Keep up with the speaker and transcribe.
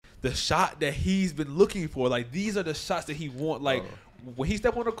the shot that he's been looking for. Like, these are the shots that he want. Like, when he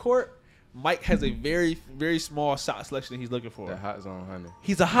step on the court, Mike has a very, very small shot selection that he's looking for. The hot zone hunter.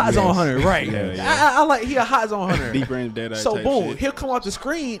 He's a hot zone hunter, right? I like he a hot zone hunter. Deep range dead eye. So type boom, shit. he'll come off the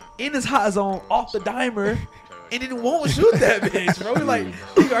screen in his hot zone off the dimer, and then won't shoot that bitch, bro. He's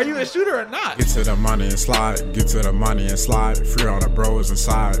like, are you a shooter or not? Get to the money and slide, get to the money and slide. Free all the bros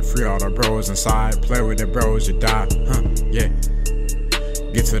inside, free all the bros inside. Play with the bros, you die, yeah.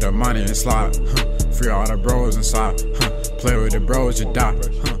 Get to the money and slide, free all the bros inside, play with the bros, you die,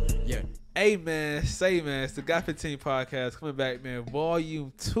 yeah. Hey man, it's the Got 15 podcast coming back, man.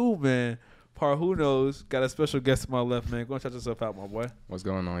 Volume 2, man. Par who knows? Got a special guest to my left, man. Go and check yourself out, my boy. What's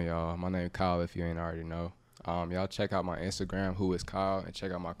going on, y'all? My name is Kyle, if you ain't already know. Y'all check out my Instagram, Who Is Kyle, and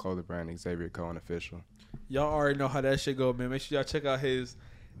check out my clothing brand, Xavier Cohen Official. Y'all already know how that shit go, man. Make sure y'all check out his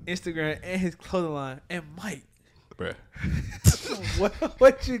Instagram and his clothing line. And Mike, Bruh.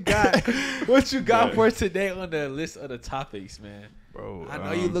 what you got? What you got for today on the list of the topics, man? Bro, I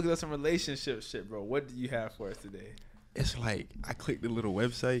know you looking at some relationship shit, bro. What do you have for us today? it's like I clicked the little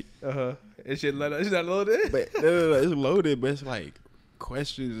website, It should let us. Is that loaded? but no, it's loaded. But it's like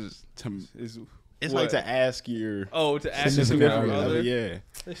questions to. It's what? like to ask your To ask your significant significant other. other. Yeah.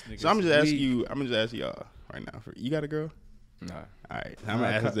 This nigga's So I'm just asking weak. you. I'm just asking y'all right now. You got a girl? Nah. All right. I'm gonna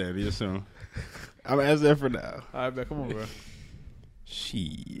ask that real soon. I'm gonna ask that for now. All right, man, come on, bro.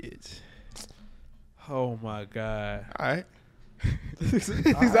 Shit. Oh my god. All right. He's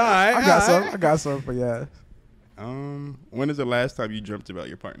all right. I got some for y'all. When is the last time you dreamt about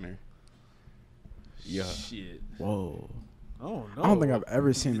your partner? Yeah. Shit. Whoa. Oh no. I don't think I've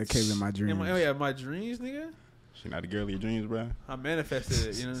ever seen the cave in my dreams. My dreams, nigga. She not the girl of your dreams, bro. I manifested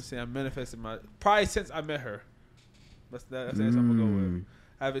it. You know what I'm saying? I manifested probably since I met her. That's the answer I'm gonna go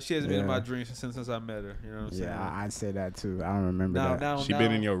with. She hasn't been in my dreams since I met her. You know what I'm saying? Yeah, I'd say that too. I don't remember that. Now, She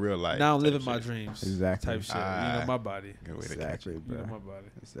been in your real life. Now I'm living type my shit. dreams. Exactly. Type shit. You know my body. Good way to catch Exactly, it. You know bro. my body.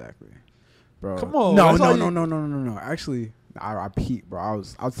 Exactly, bro. Come on, No, that's all no. Actually, I peeped, bro. I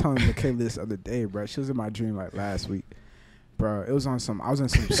was telling Michaela this other day, bro. She was in my dream like last week, bro. It was on some. I was in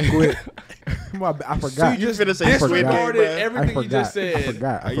some squid. I forgot. So you just finna say Squid Game, disregarded bro? everything you just said. I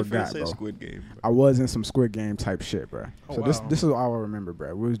forgot, How you finna bro. say Squid Game, bro? I was in some Squid Game type shit, bro. Oh, So wow. this is all I remember,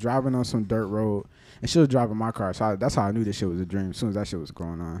 bro. We was driving on some dirt road, and she was driving my car. So that's how I knew this shit was a dream. As soon as that shit was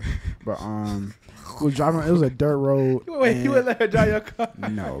going on, but we was driving. It was a dirt road. Wait, you would let her drive your car?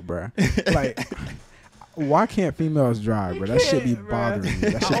 No, bro. Like, why can't females drive, bro? That shit be bothering me.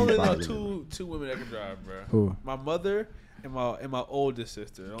 That I shit only be know bothering me. two women that can drive, bro. Who? My mother and my oldest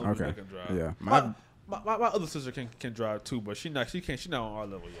sister. The only women Okay. that can drive. Yeah. My other sister can drive too, but she's not on our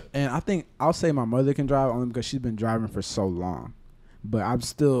level yet. And I think I'll say my mother can drive only because she's been driving for so long. But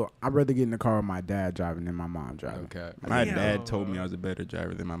I'd rather get in the car with my dad driving than my mom driving. Okay. My Damn, dad told me bro. I was a better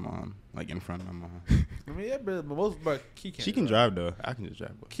driver than my mom, like in front of my mom. I mean, yeah, but Key can't. She can drive though. I can just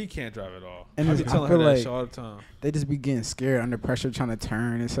drive. Key can't drive at all. And I be I telling her feel that like- shit all the time. They just be getting scared under pressure trying to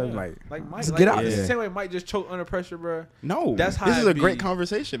turn and stuff. Yeah. Like Mike, just get out It's there. the same way Mike just choked under pressure, bro. No, That's how this is it a great be.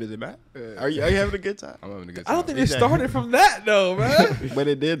 conversation, is it not? Are you having a good time? I'm having a good I time. don't think it Exactly. started from that though, bro. But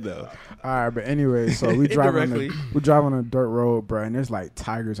it did though. All right, but anyway, so we drive on Indirectly. we drive on a dirt road, bro, and there's like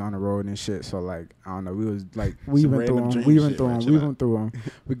tigers on the road and shit. So like I don't know, we was like weaving random through them, dream shit, man. Chill weaving out. through them.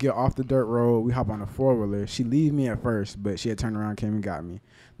 We get off the dirt road, we hop on a 4-wheeler. She leave me at first, but she had turned around, came and got me.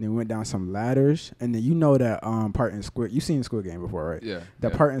 Then we went down some ladders, and then you know that part in Squid. You seen Squid Game before, right? Yeah.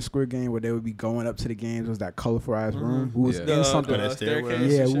 That yeah. part in Squid Game where they would be going up to the games was that colorful ass room. We was Yeah. in something. that stairwell.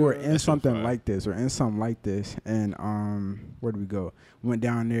 staircase Yeah, and we shit, were bro. in That's so something fire. like this. We're in something like this, and where did we go? We went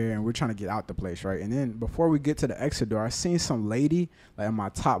down there, and we're trying to get out the place, right? And then before we get to the exit door, I seen some lady like on my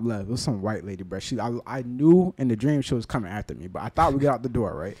top left. It was some white lady, bro. I knew in the dream she was coming after me, but I thought we get out the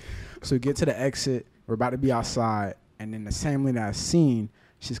door, right? So we get to the exit. We're about to be outside, and then the same lady I seen,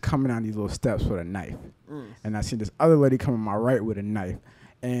 she's coming down these little steps with a knife, and I seen this other lady come on my right with a knife.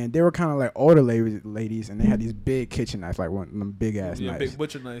 And they were kind of like older ladies, and they had these big kitchen knives, like one of them big ass Yeah, knives. big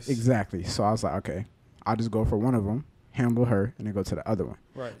butcher knives. Exactly. So I was like, okay, I'll just go for one of them, handle her, and then go to the other one.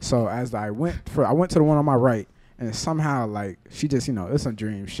 Right. So as I went to the one on my right, and somehow like she just, it's some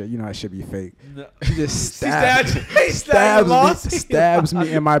dream shit. You know that shit be fake. No. She just She stabbed you. He stabs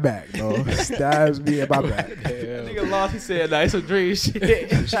me in my back, bro. Stabs me in my back, That nigga lost. He said, "Nah, it's a dream shit."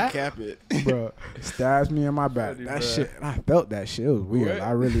 She cap it. bro. Stabs me in my back. Funny, That bruh. shit. I felt that shit. It was weird.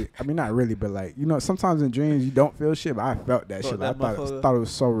 What? I mean, not really, but like, sometimes in dreams you don't feel shit, but I felt that Felt shit. that I motherfucker. thought it was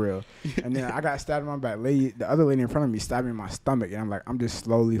so real. And then I got stabbed in my back. The other lady in front of me stabbed me in my stomach, and I'm just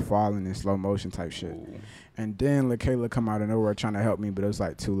slowly falling in slow motion type shit. And then LaKayla come out of nowhere trying to help me, but it was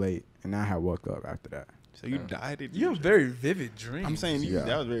like too late, and I had woke up after that. So you died it. You have very vivid dreams. I'm saying Yeah.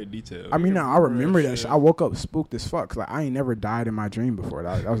 that was very detailed. I mean, no, I remember that shit. shit. I woke up spooked as fuck. 'Cause, like, I ain't never died in my dream before.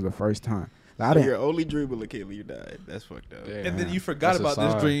 That was the first time. Like, I so didn't. your only dream with LaKayla, you died. That's fucked up. Yeah. And then you forgot That's a about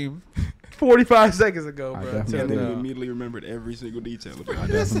this sign. dream 45 seconds ago, I bro. definitely And then did. you immediately remembered every single detail about I it.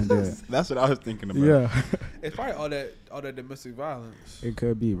 definitely did. That's what I was thinking about. Yeah, It's probably all that domestic violence. it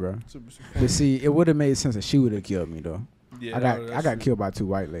could be, bro. Super, super But see, it would have made sense if she would have killed me though. yeah, I got killed by 2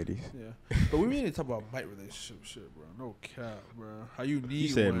 white ladies. Yeah, but we need to talk about Mike relationship shit, bro. No cap, bro. How you need You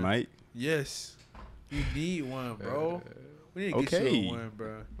said one? Mike. Yes, you need one, bro. We need to get Okay. you one,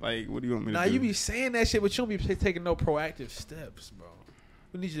 bro. Like, what do you want me Nah, to do? you be saying that shit, but you don't be taking no proactive steps, bro.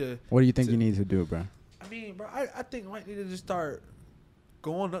 We need you. What do you think To- you need to do, bro? I mean, bro, I think Mike need to just start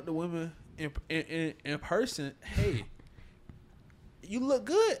going up to women in person. Hey, you look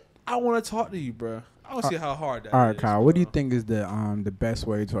good. I want to talk to you, bro. I don't see how hard that is. All right, Kyle. What do you bro. think is the best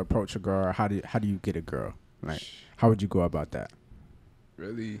way to approach a girl? Or how do you get a girl? Like, how would you go about that?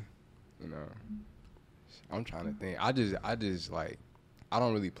 Really, you know, I'm trying to think. I just like, I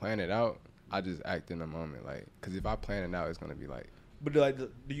don't really plan it out. I just act in the moment, like, cause if I plan it out, it's gonna be like, But like,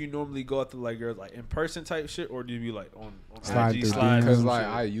 do you normally go after like girls like in person type shit, or do you be like on Slide IG through slides? DMs. cause and like shit?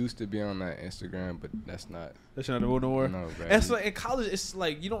 I used to be on that Instagram, but that's not. That's not the rule no more. No, bro. And so in college, it's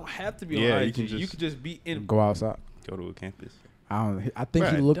like you don't have to be Yeah, on you IG. can You just- could just be in. Go outside. Go to a campus. I think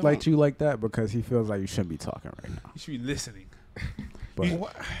Bruh, he looked like don't- you like that because he feels like you shouldn't be talking right now. You should be listening. But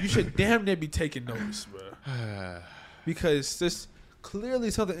You should damn near be taking notice, bro. Because this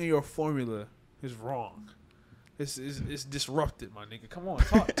clearly something in your formula is wrong. It's disrupted, my nigga. Come on,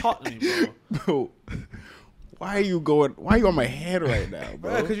 talk to me, bro. Bro, why are you on my head right now,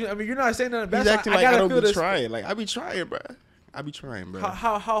 bro? Because you're not saying nothing bad. He's so acting I like I gotta don't feel be this. trying. Like, I be trying, bro. I be trying, bro.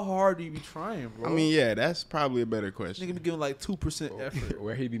 How hard do you be trying, bro? I mean, yeah, that's probably a better question. nigga be giving like 2% effort.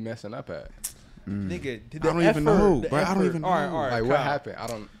 Where he be messing up at? Nigga, I don't even know, bro. I don't even All right, know. all right. Like what Kyle. happened? I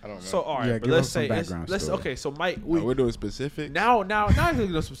don't know. So all right, Yeah, but give let's us some say background let's story. okay. So Mike, We're doing specific. now not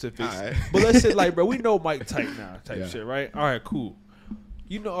even no specifics, All right. but let's say like, bro, we know Mike type now, Yeah. shit, right? All right, cool.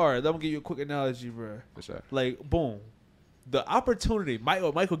 You know, all right. Let me give you a quick analogy, bro. For sure. Like, boom, the opportunity.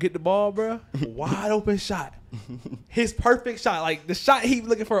 Michael get the ball, bro. Wide open shot. His perfect shot, like the shot he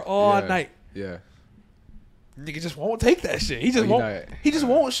looking for all Yeah. night. Yeah. Nigga just won't take that shit. He just Oh, you won't. know it. He just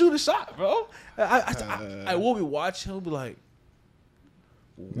won't shoot a shot, bro. I will be watching. He'll be like,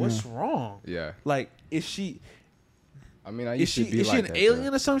 "What's wrong? Yeah. Like, is she? I mean, I Is used she? to be Is like she an that, alien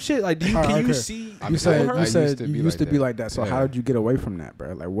bro. or some shit? Like, can okay. you see? I you mean, said I you used said to you be used like to be that. like that. So Yeah. how did you get away from that,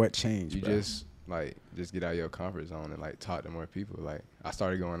 bro? Like, what changed? You bro? just get out of your comfort zone and like talk to more people. Like I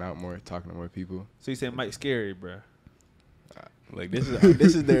started going out more, talking to more people. So you saying Mike's scary, bro? Like, this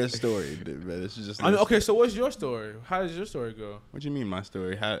is their story, bro. This is just. I mean, their okay. So what's your story? How does your story go? What you mean, my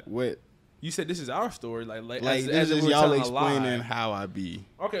story? What? You said this is our story, like Like, as this if is we're y'all telling a lie. explaining how I be.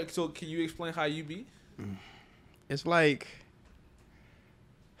 Okay, so can you explain how you be? It's like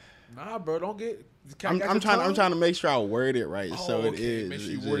Nah, bro, don't get. I'm trying to make sure I word it right, so it okay. is. Make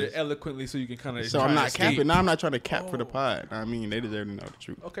sure It's you word it just- eloquently so you can kind of. So I'm not capping. Now I'm not trying to cap for the Oh. pod. I mean, they deserve to know the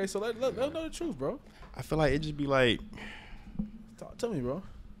truth. Okay, so let them know the truth, bro. I feel like it just be like, Tell me, bro.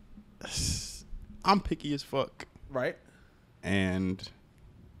 I'm picky as fuck, Right. and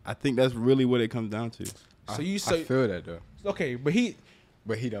I think that's really what it comes down to. So you I say feel that though, okay, but he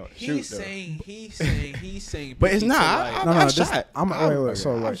but he don't shoot he's though. saying. But it's picky not. to, like- I'm this- shot. wait.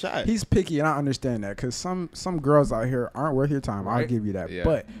 So I'm like, shot. he's picky, and I understand that because some girls out here aren't worth your time. I'll Right. give you that. Yeah.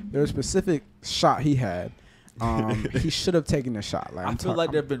 But there's a specific shot he had. He should have taken the shot. Like I feel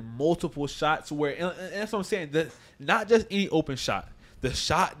like there have been multiple shots where, and that's what I'm saying. That not just any open shot, the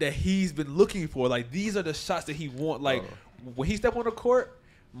shot that he's been looking for. Like these are the shots that he want. Like when he step on the court,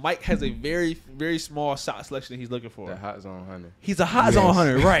 Mike has a very very small shot selection that he's looking for. That hot zone hunter. He's a hot zone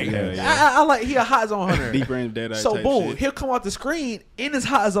hunter, right? Yeah, yeah. I like he a hot zone hunter. Deep range dead eye So type boom, shit. he'll come off the screen in his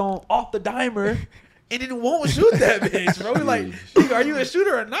hot zone off the dimer, and then won't shoot that bitch, bro. He's like, "Nigga, are you a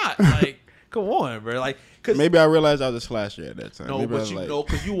shooter or not? Like, come on, bro. Like, cause Maybe I realized I was a slasher at that time. no, Maybe I but was you like, know,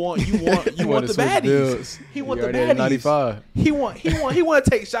 cause you want the wanna switch baddies. builds. He want You the already at baddies. 95. He want to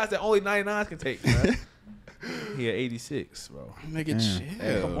take shots that only 99s can take, bro. He at 86, bro. nigga,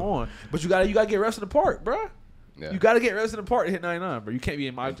 chill. Come on, but you gotta get reps in the park, bro. Yeah. You gotta get reps in the park to hit 99, bro. You can't be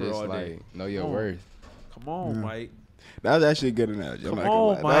in my Just all day. like know your Come on. worth. Come on, Mike. That was actually a good analogy. I'm Come not gonna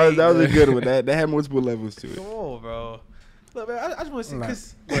on, lie. Mike. That was a good one. That had multiple levels to it. Come on, bro. Look, man, I just want to see. Like-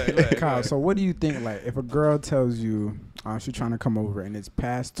 Cause, go ahead. Kyle, so what do you think? Like, if a girl tells you she's trying to come over and it's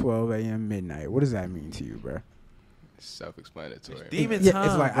past 12 a.m. midnight, what does that mean to you, bro? self-explanatory. Demon Yeah, time,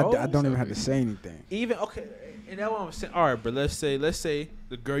 it's like bro. I don't even have to say anything. Even okay, and that's what I'm saying. All right, but let's say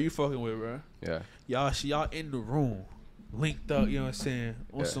the girl you fucking with, bro. Yeah. Y'all in the room, linked up. You know what I'm saying?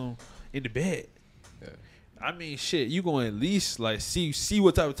 On Yeah. some in the bed. Yeah. I mean, shit. You gonna at least like see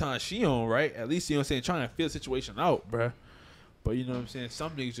what type of time she on, right? At least you know what I'm saying. Trying to feel the situation out, bro. But you know what I'm saying.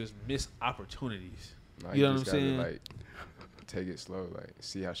 Some niggas just miss opportunities. Nah, You know what just I'm saying? gotta, like, take it slow, like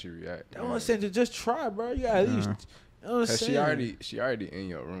see how she react. That's what I'm saying. Just try, bro. You gotta at least. You know what I'm Cause saying? she already in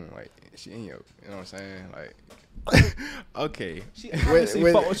your room, like she in your, you know what I'm saying, like Okay. She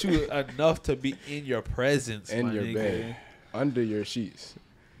obviously fuck with you enough to be in your presence, in my your nigga. bed, under your sheets.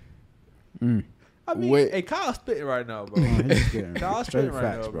 Mm. I mean, Wait. hey, Kyle's spitting right now, bro. He's just getting Kyle's straight spitting right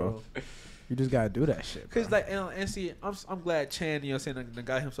facts, now, bro. bro. You just gotta do that shit. Cause bro. like and see, I'm glad Chan, you know what I'm saying, the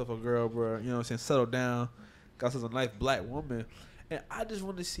got himself a girl, bro. You know what I'm saying, settled down, got himself a nice black woman, and I just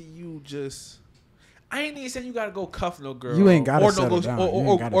want to see you just. I ain't even saying you gotta go cuff no girl. You ain't gotta or settle go down. or, You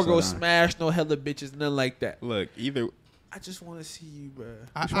or, ain't gotta or go settle down. smash no hella bitches, nothing like that. Look, either I just want to see you, bro.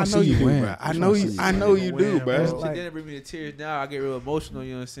 I wanna know see you you do, win. bro. I Just know wanna you. see you I win. know you do, Win, bro. Shit Like- didn't bring me to tears. Now I get real emotional.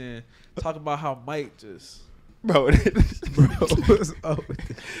 You know what I'm saying? Talk about how Mike just. Bro, What's up with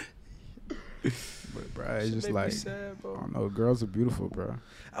this? But bro, it's shit just make me like sad, I bro. don't know. Girls are beautiful, bro.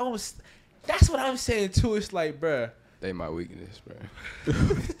 That's what I'm saying too. It's like, bro. They my weakness, bro.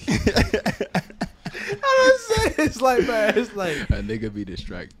 I'm saying it's like, man, it's like, A nigga be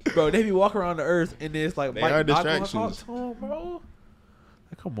distracted. bro, they be walking around the earth and then it's like, They Mike are not gonna distractions. talk to him, bro.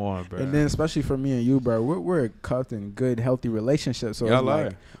 Like, come on, bro. And then especially for me and you, bro, we're cuffed in good, healthy relationships. So Y'all it's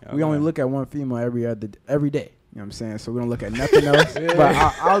like are. we only look at one female every day. You know what I'm saying? So we don't look at nothing else. But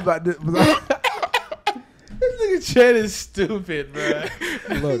I was about to this nigga Chad is stupid, bro.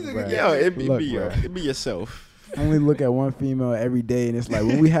 look, bro. Yo, it be, Look, be, bro. it be yourself. Only look at one female every day, and it's like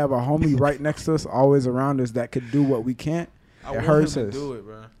when we have a homie right next to us, always around us that could do what we can't. I It want hurts him us. to do it,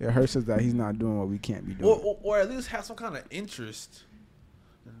 bro. It hurts us that he's not doing what we can't be doing. Or at least have some kind of interest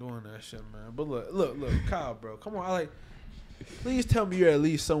in doing that shit, man. But look, Kyle, bro, come on, please tell me you're at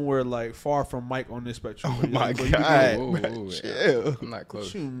least somewhere like far from Mike on this spectrum. Oh bro. my Bro, you God. Whoa, bro, whoa, chill. I'm not close.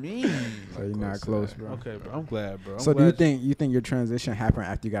 What you mean? So you're not to close, that. bro. Okay, bro. I'm glad, bro. I'm So do you glad think your transition happened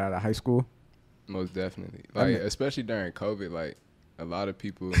after you got out of high school? Most definitely. I Like, mean- especially during COVID, like, a lot of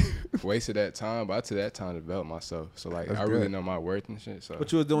people wasted that time, but I took that time to develop myself. So, like, That's I really good. know my worth and shit. So,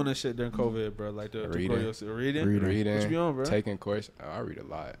 What you was doing this shit during COVID, bro? Like the Reading. grow your- reading? Reading. What you be on, bro? taking course. I read a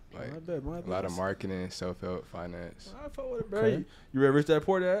lot. Like, I bet, my a lot of bad. marketing, self-help, finance. I fuck with it, bro. Okay. You read Rich Dad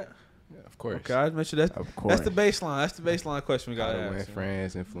Poor Dad? Yeah, of course. Okay, I make sure that's Of course. that's the baseline. That's the baseline question we How got to to win ask.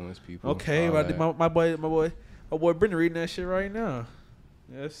 friends, influence people. Okay, all but that. my boy, Brendan reading that shit right now.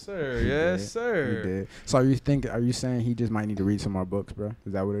 Yes, sir. He Yes, did. sir. He did. So are you saying he just might need to read some more books, bro?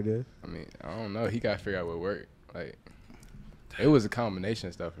 Is that what it is? I mean, I don't know. He got to figure out what worked. Like, it was a combination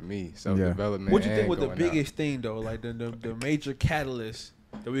of stuff for me. Self-development. What you think and was the going out. biggest thing though? Like the major catalyst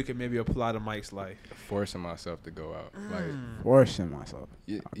that we could maybe apply to Mike's life? Forcing myself to go out. Like, Forcing myself.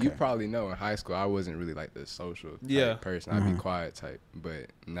 you Okay. probably know in high school I wasn't really like the social type person. I'd be quiet type, but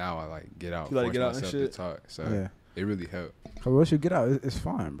now I like get out, You like to force get out and myself shit? to talk. So Yeah. it really helped. Cause once you get out, it's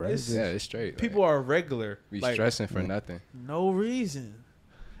fine, bro. It's- Yeah, it's straight. People are regular. be Like, stressing for nothing. no reason.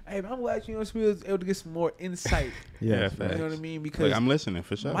 Hey, man, I'm glad you know we was able to get some more insight. Yeah, facts. You know what I mean? Because Look, I'm listening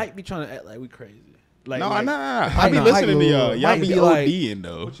for sure. Mike be trying to act like we crazy. Like, no, like, no. I Mike- be Mike listening to will- y'all. Y'all Mike be be like- ODing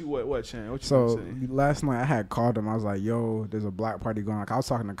though. What Chan? What you So saying? last night I had called him. I was like, "Yo, there's a block party going on." I was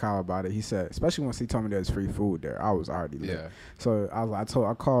talking to Kyle about it. He said, especially once he told me there's free food there, I was already lit. Yeah. So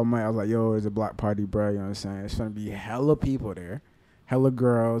I called Mike. I was like, "Yo, there's a block party, bro. You know what I'm saying? It's gonna be hella people there, hella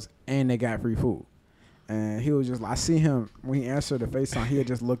girls, and they got free food." And he was just like, I see him when he answered the FaceTime. He had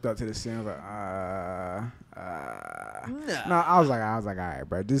just looked up to the ceiling, like, No, I was like, all right,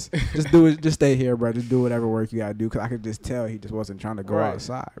 bro. Just do it. Just stay here, bro. Just do whatever work you gotta do. Cause I could just tell he just wasn't trying to go Right.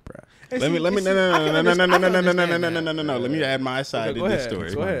 outside, bro. And Let me see- no. I can understand that. Let me add my side Okay, to go this ahead.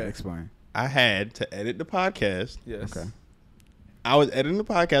 story. Go ahead. Explain. I had to edit the podcast. Yes. Okay. I was editing the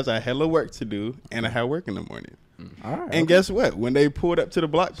podcast. I had hella work to do, and I had work in the morning. All right. And guess what? When they pulled up to the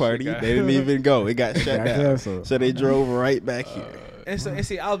block party, got- they didn't even go. It got shut I down. guess so. So they drove right back here. And so, and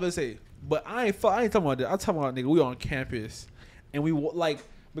see, I was gonna say, but I ain't talking about that. I'm talking about nigga. We on campus, and we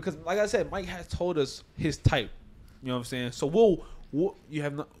because like I said, Mike has told us his type. You know what I'm saying? So you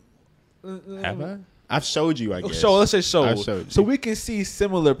have not. Have I? I've showed you, I guess. Show. Let's say show. I showed So you. we can see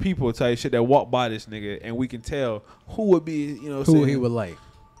similar people type shit that walk by this nigga, and we can tell who would be. You know, what I'm Who saying? he would like?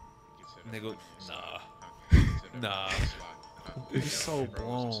 Nigga, nah. He's so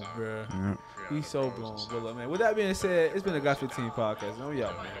blown, bro. Yeah. He's so blown. But look, man, with that being said, it's been a Got 15 podcast. Man, we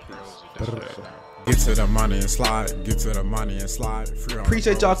out, man. Peace. Get to the money and slide. Get to the money and slide. Free on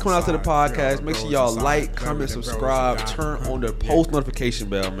Appreciate the y'all bros coming out to the and slide. Free on podcast. the Make sure bros y'all and slide. like, Play comment, with the bros subscribe, and turn die. on the Yeah. post notification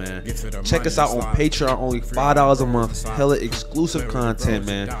bell, man. Get to the Check money us out on and slide. Patreon, only Free on the $5 a bros month. and slide. Hella exclusive Play with the content, bros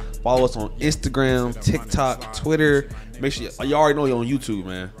man. and die. Follow us on Instagram, Get to the money TikTok, and slide. Twitter. Make sure y'all already know you're on YouTube,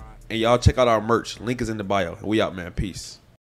 man. And y'all check out our merch. Link is in the bio. And we out, man. Peace.